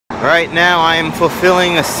Right now I am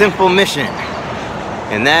fulfilling a simple mission,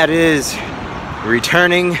 and that is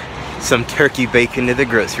returning some turkey bacon to the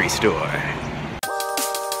grocery store.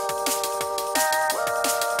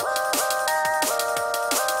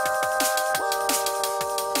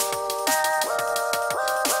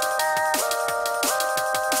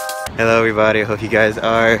 Hello everybody, I hope you guys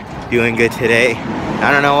are doing good today.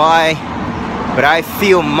 I don't know why, but I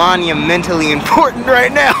feel monumentally important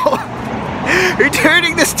right now.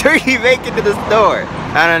 Returning this turkey bacon to the store.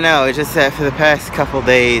 I don't know, it's just that for the past couple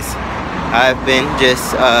days I've been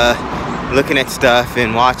just looking at stuff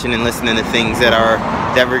and watching and listening to things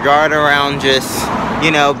that regard around just,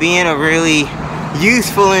 you know, being a really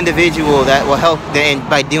useful individual that will help, and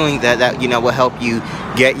by doing that, you know, will help you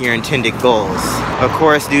get your intended goals. Of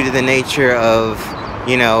course, due to the nature of,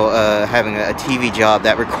 you know, having a TV job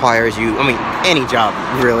that requires you, I mean, any job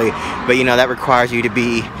really, but you know, that requires you to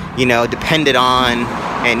be, you know, dependent on,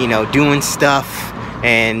 and you know, doing stuff,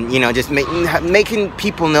 and you know, just making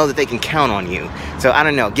people know that they can count on you. So I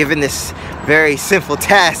don't know, given this very simple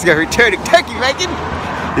task of returning turkey bacon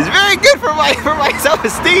is very good for my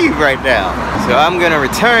self-esteem right now. So I'm gonna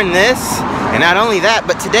return this, and not only that,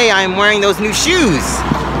 but today I am wearing those new shoes.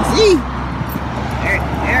 See?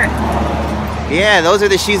 There. Yeah, those are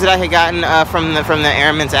the shoes that I had gotten from the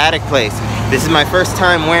Airman's Attic place. This is my first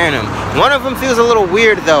time wearing them. One of them feels a little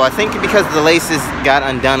weird though. I think because the laces got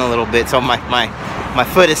undone a little bit, so my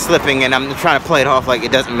foot is slipping, and I'm trying to play it off like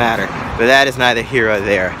it doesn't matter. But that is neither here or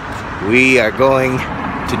there. We are going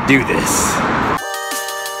to do this.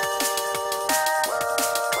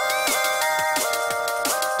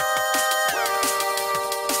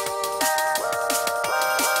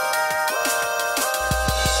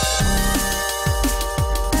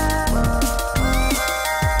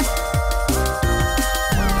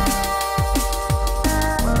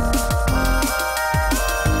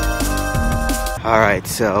 Alright,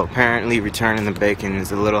 so apparently returning the bacon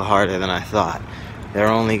is a little harder than I thought. They're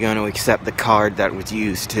only going to accept the card that was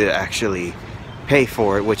used to actually pay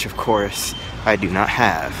for it, which of course I do not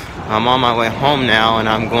have. I'm on my way home now, and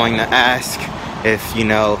I'm going to ask if, you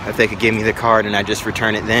know, if they could give me the card and I just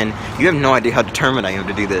return it then. You have no idea how determined I am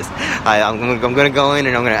to do this. I'm going to go in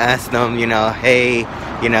and I'm going to ask them, you know, hey,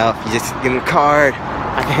 you know, if you just give me the card,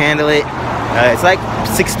 I can handle it. It's like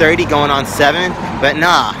 6:30 going on 7, but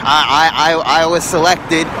nah, I was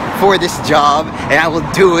selected for this job, and I will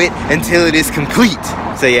do it until it is complete.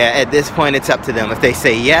 So yeah, at this point it's up to them. If they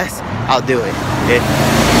say yes, I'll do it.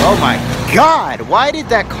 Oh my God, why did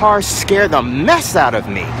that car scare the mess out of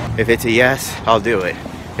me? If it's a yes, I'll do it.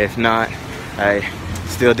 If not, I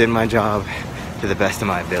still did my job to the best of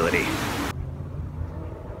my ability.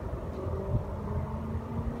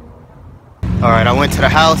 Alright, I went to the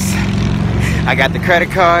house. I got the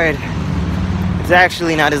credit card. It's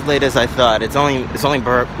actually not as late as I thought. It's only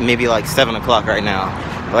maybe like 7 o'clock right now.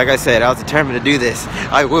 But like I said, I was determined to do this.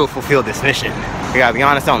 I will fulfill this mission. I gotta be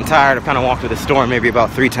honest, I'm tired. I've kind of walked through the store maybe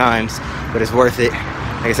about 3 times, but it's worth it.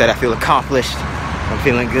 Like I said, I feel accomplished. I'm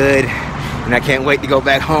feeling good, and I can't wait to go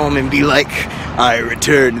back home and be like, I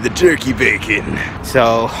returned the turkey bacon.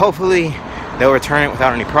 So hopefully they'll return it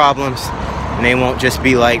without any problems, and they won't just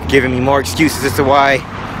be like giving me more excuses as to why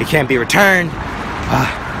it can't be returned.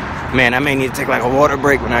 Man, I may need to take like a water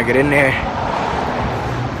break when I get in there.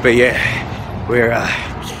 But yeah,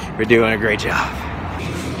 we're doing a great job.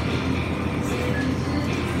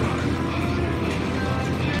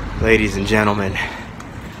 Ladies and gentlemen,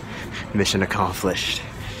 mission accomplished.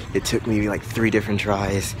 It took me like 3 different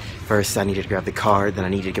tries. First, I needed to grab the card, then I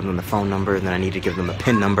needed to give them the phone number, and then I needed to give them the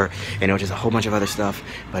PIN number, and it was just a whole bunch of other stuff,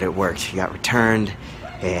 but it worked. It got returned,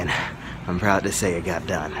 and I'm proud to say it got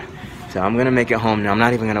done. So I'm gonna make it home now. I'm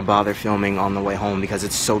not even gonna bother filming on the way home because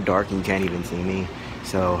it's so dark and you can't even see me.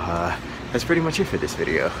 So that's pretty much it for this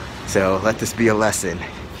video. So let this be a lesson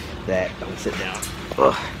that, I'm gonna sit down.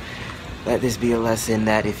 Let this be a lesson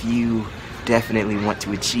that if you definitely want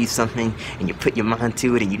to achieve something and you put your mind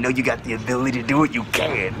to it and you know you got the ability to do it, you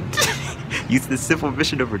can. Use the simple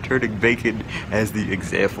mission of returning bacon as the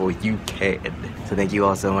example. You can. So thank you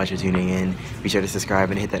all so much for tuning in. Be sure to subscribe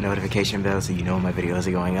and hit that notification bell so you know when my videos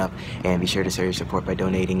are going up. And be sure to show your support by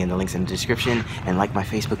donating in the links in the description, and like my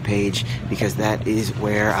Facebook page because that is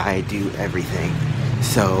where I do everything.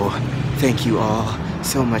 So thank you all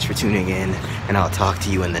so much for tuning in, and I'll talk to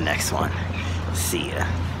you in the next one. See ya.